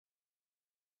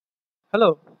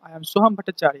Hello, I am Soham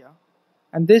Bhattacharyya,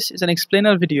 and this is an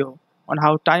explainer video on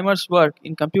how timers work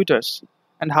in computers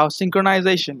and how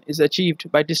synchronization is achieved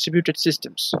by distributed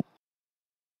systems.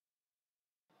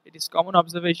 It is common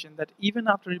observation that even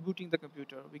after rebooting the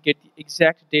computer, we get the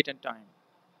exact date and time.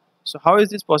 So how is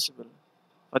this possible?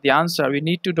 For the answer, we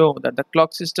need to know that the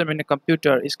clock system in a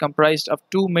computer is comprised of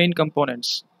two main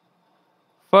components.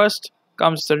 First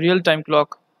comes the real-time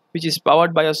clock, which is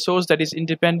powered by a source that is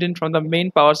independent from the main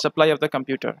power supply of the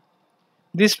computer.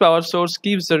 This power source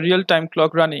keeps the real-time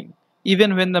clock running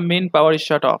even when the main power is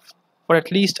shut off for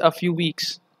at least a few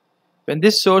weeks. When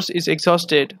this source is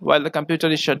exhausted while the computer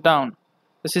is shut down,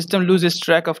 the system loses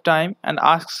track of time and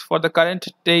asks for the current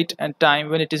date and time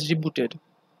when it is rebooted.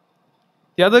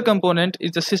 The other component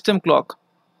is the system clock,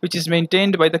 which is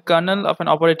maintained by the kernel of an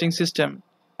operating system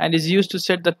and is used to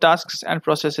set the tasks and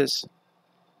processes,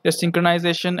 their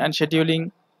synchronization and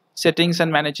scheduling, settings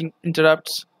and managing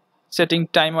interrupts, setting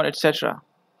timer, etc.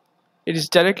 It is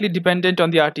directly dependent on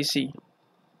the RTC.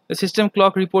 The system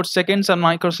clock reports seconds and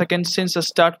microseconds since a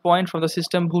start point from the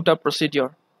system boot up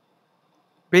procedure.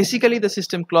 Basically, the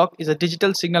system clock is a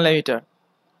digital signal emitter,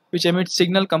 which emits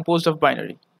signal composed of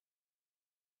binary.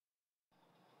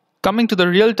 Coming to the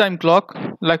real-time clock,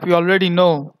 like we already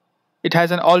know, it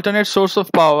has an alternate source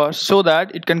of power so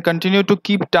that it can continue to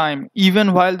keep time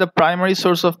even while the primary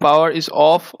source of power is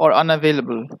off or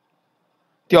unavailable.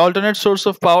 The alternate source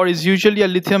of power is usually a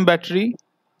lithium battery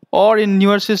or in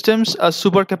newer systems a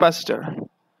supercapacitor,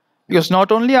 because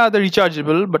not only are they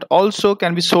rechargeable but also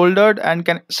can be soldered and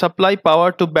can supply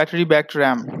power to battery-backed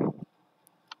RAM.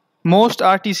 Most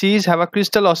RTCs have a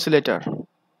crystal oscillator.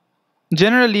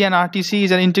 Generally, an RTC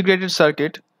is an integrated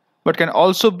circuit but can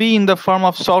also be in the form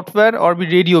of software or be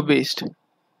radio-based.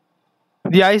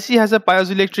 The IC has a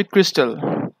piezoelectric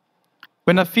crystal.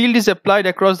 When a field is applied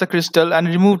across the crystal and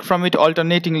removed from it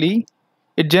alternatingly,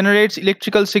 it generates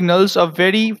electrical signals of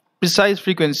very precise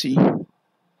frequency.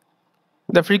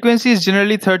 The frequency is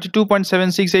generally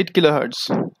 32.768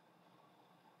 kHz.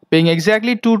 Being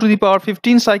exactly 2 to the power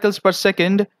 15 cycles per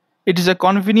second, it is a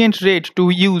convenient rate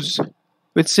to use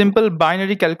with simple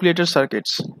binary calculator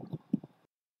circuits.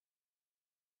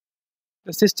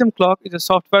 The system clock is a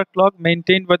software clock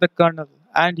maintained by the kernel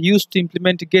and used to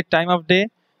implement get time of day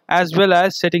as well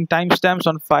as setting timestamps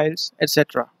on files,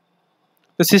 etc.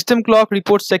 The system clock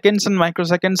reports seconds and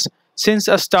microseconds since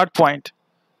a start point,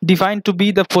 defined to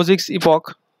be the POSIX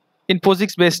epoch in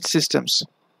POSIX-based systems.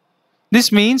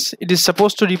 This means it is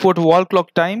supposed to report wall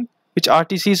clock time, which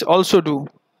RTCs also do.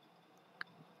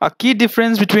 A key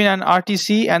difference between an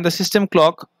RTC and the system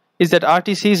clock is that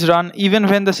RTCs run even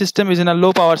when the system is in a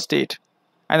low power state,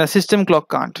 and the system clock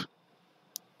can't.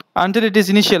 Until it is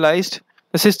initialized,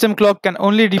 the system clock can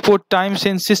only report time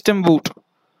since system boot,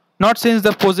 not since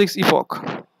the POSIX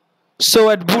epoch. So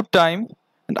at boot time,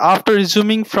 and after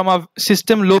resuming from a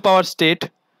system low power state,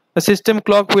 the system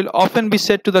clock will often be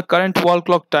set to the current wall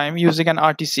clock time using an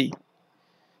RTC.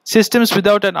 Systems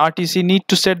without an RTC need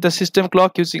to set the system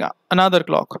clock using another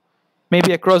clock,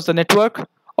 maybe across the network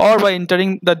or by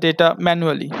entering the data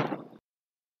manually.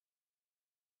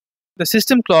 The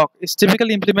system clock is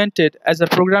typically implemented as a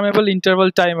programmable interval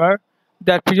timer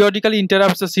that periodically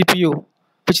interrupts the CPU,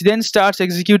 which then starts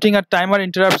executing a timer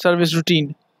interrupt service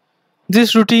routine.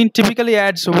 This routine typically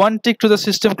adds one tick to the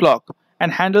system clock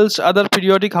and handles other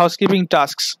periodic housekeeping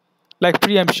tasks, like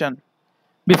preemption,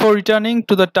 before returning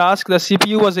to the task the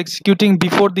CPU was executing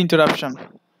before the interruption.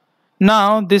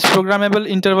 Now, this programmable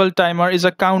interval timer is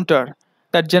a counter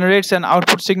that generates an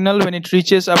output signal when it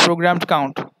reaches a programmed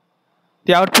count.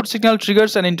 The output signal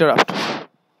triggers an interrupt.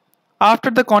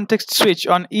 After the context switch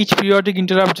on each periodic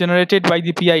interrupt generated by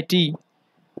the PIT,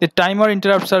 the timer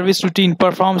interrupt service routine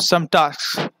performs some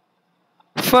tasks.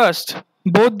 First,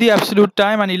 both the absolute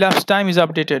time and elapsed time is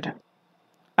updated.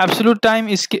 Absolute time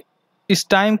is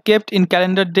time kept in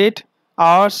calendar date,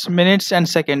 hours, minutes, and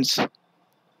seconds.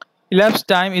 Elapsed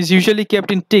time is usually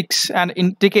kept in ticks and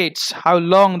indicates how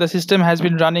long the system has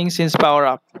been running since power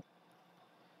up.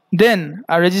 Then,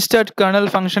 a registered kernel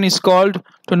function is called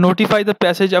to notify the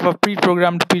passage of a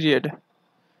pre-programmed period.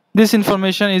 This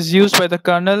information is used by the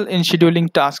kernel in scheduling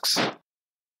tasks.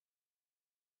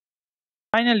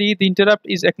 Finally, the interrupt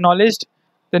is acknowledged,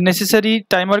 the necessary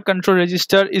timer control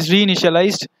register is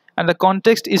reinitialized, and the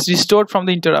context is restored from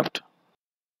the interrupt.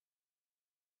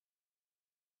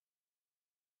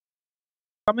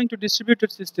 Coming to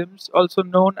distributed systems, also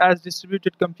known as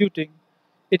distributed computing,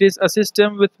 it is a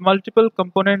system with multiple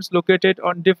components located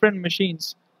on different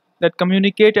machines that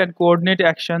communicate and coordinate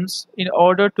actions in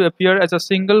order to appear as a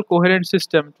single coherent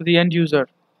system to the end user.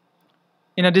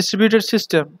 In a distributed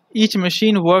system, each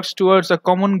machine works towards a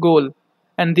common goal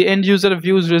and the end user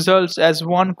views results as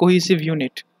one cohesive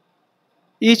unit.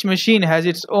 Each machine has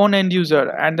its own end user,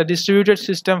 and the distributed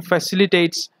system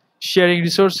facilitates sharing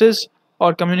resources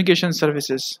or communication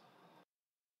services.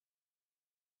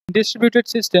 In distributed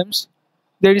systems,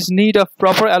 there is need of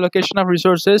proper allocation of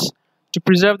resources to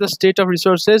preserve the state of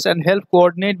resources and help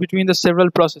coordinate between the several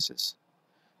processes.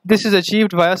 This is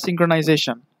achieved via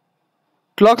synchronization.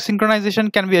 Clock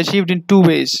synchronization can be achieved in two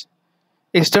ways.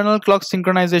 External clock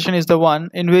synchronization is the one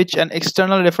in which an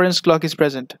external reference clock is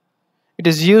present. It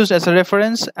is used as a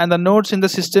reference, and the nodes in the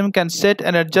system can set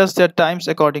and adjust their times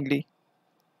accordingly.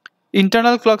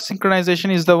 Internal clock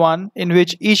synchronization is the one in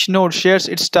which each node shares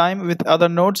its time with other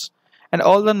nodes, and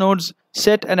all the nodes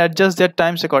set and adjust their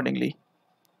times accordingly.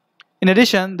 In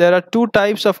addition, there are two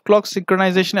types of clock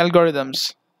synchronization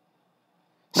algorithms.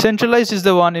 Centralized is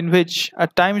the one in which a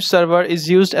time server is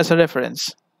used as a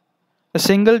reference. A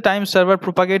single time server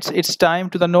propagates its time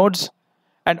to the nodes,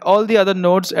 and all the other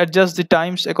nodes adjust the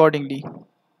times accordingly.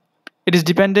 It is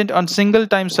dependent on single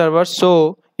time server,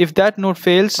 so if that node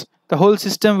fails, the whole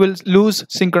system will lose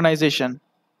synchronization.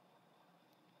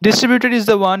 Distributed is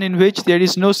the one in which there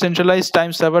is no centralized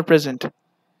time server present.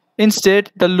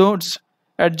 Instead, the nodes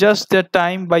adjust their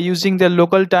time by using their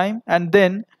local time and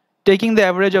then taking the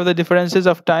average of the differences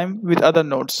of time with other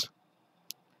nodes.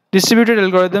 Distributed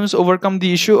algorithms overcome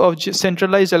the issue of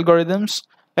centralized algorithms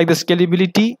like the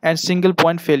scalability and single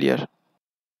point failure.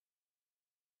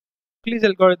 Berkeley's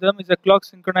algorithm is a clock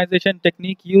synchronization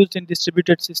technique used in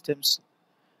distributed systems.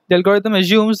 The algorithm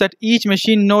assumes that each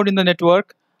machine node in the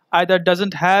network either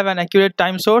doesn't have an accurate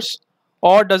time source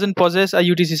or doesn't possess a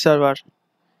UTC server.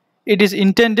 It is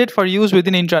intended for use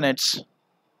within intranets.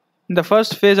 In the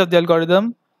first phase of the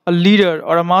algorithm, a leader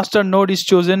or a master node is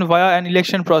chosen via an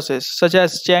election process, such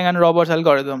as Chang and Roberts'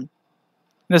 algorithm.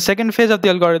 In the second phase of the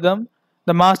algorithm,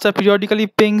 the master periodically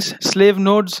pings slave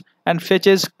nodes and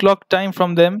fetches clock time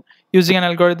from them using an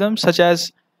algorithm such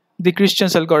as the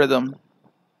Christian's algorithm.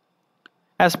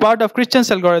 As part of Christian's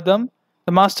algorithm,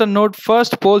 the master node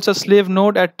first polls a slave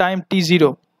node at time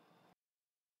t0.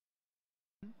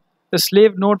 The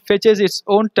slave node fetches its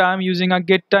own time using a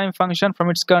getTime function from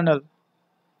its kernel.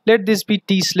 Let this be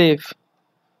tslave.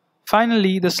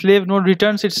 Finally, the slave node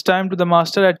returns its time to the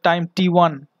master at time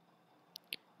t1.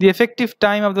 The effective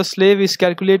time of the slave is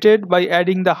calculated by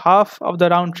adding the half of the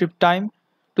round-trip time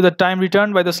to the time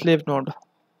returned by the slave node.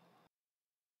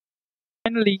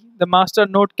 Finally, the master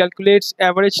node calculates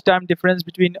average time difference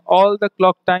between all the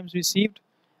clock times received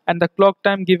and the clock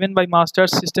time given by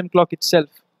master's system clock itself.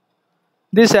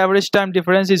 This average time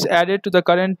difference is added to the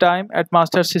current time at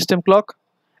master's system clock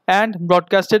and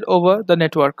broadcasted over the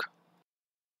network.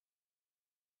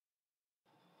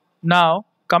 Now,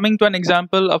 coming to an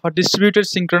example of a distributed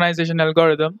synchronization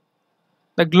algorithm,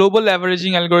 the global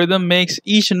averaging algorithm makes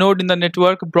each node in the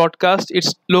network broadcast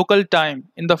its local time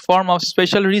in the form of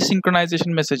special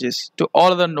resynchronization messages to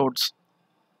all other nodes.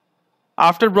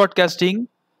 After broadcasting,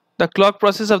 the clock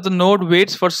process of the node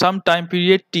waits for some time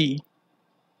period t.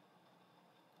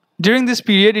 During this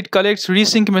period, it collects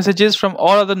resync messages from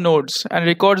all other nodes and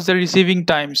records their receiving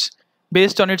times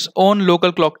based on its own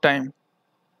local clock time.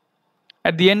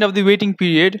 At the end of the waiting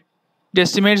period, it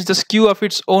estimates the skew of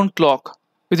its own clock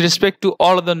with respect to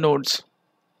all other nodes.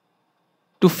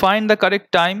 To find the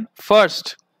correct time,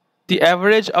 first, the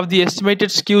average of the estimated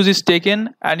skews is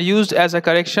taken and used as a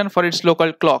correction for its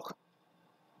local clock.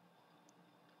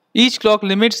 Each clock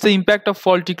limits the impact of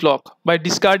faulty clock by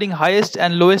discarding highest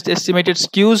and lowest estimated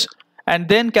skews and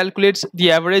then calculates the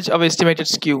average of estimated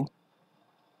skew.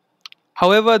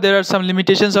 However, there are some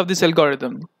limitations of this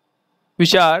algorithm,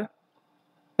 which are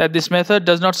that this method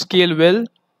does not scale well,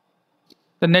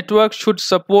 the network should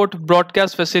support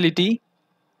broadcast facility,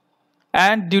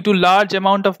 and due to large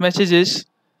amount of messages,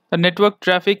 the network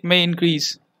traffic may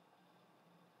increase.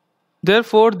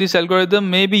 Therefore, this algorithm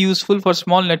may be useful for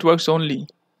small networks only.